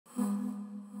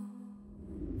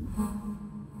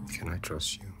Can I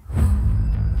trust you?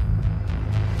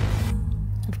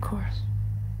 Of course.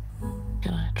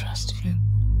 Can I trust you?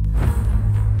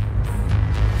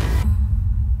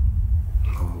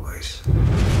 Always.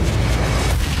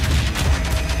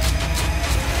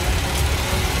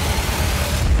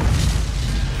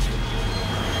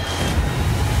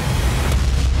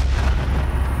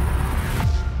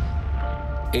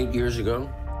 Eight years ago,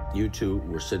 you two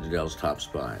were Citadel's top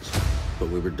spies, but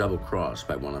we were double-crossed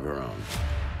by one of our own,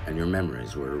 and your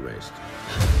memories were erased.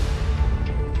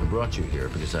 I brought you here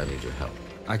because I need your help.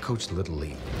 I coached Little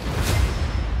League.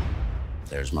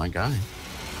 There's my guy.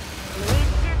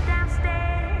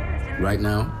 Right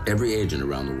now, every agent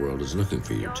around the world is looking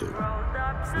for you two.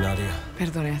 Nadia.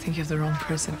 Perdone, I think you have the wrong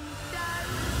person.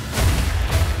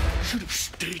 Should have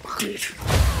stayed dead.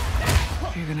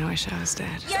 You're gonna wish I was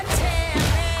dead.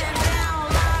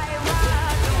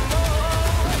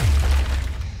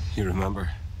 You remember?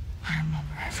 I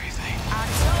remember everything.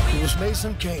 It was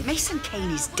Mason Kane. Mason Kane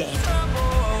is dead.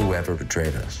 Whoever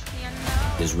betrayed us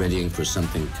is readying for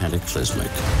something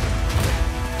cataclysmic.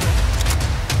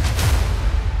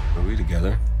 Are we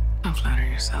together? Don't flatter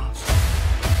yourself.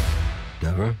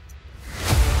 Never?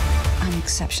 I'm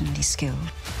exceptionally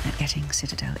skilled at getting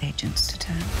Citadel agents to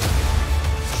turn.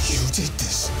 You did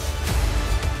this.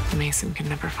 Mason can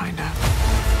never find out.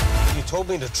 You told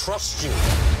me to trust you.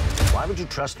 Why would you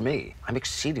trust me? I'm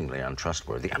exceedingly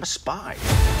untrustworthy. I'm a spy.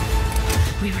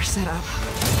 We were set up.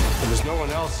 There's no one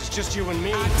else. It's just you and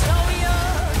me.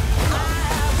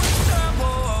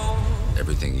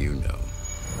 Everything you know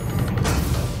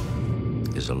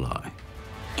is a lie.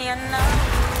 You know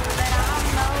that I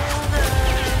know the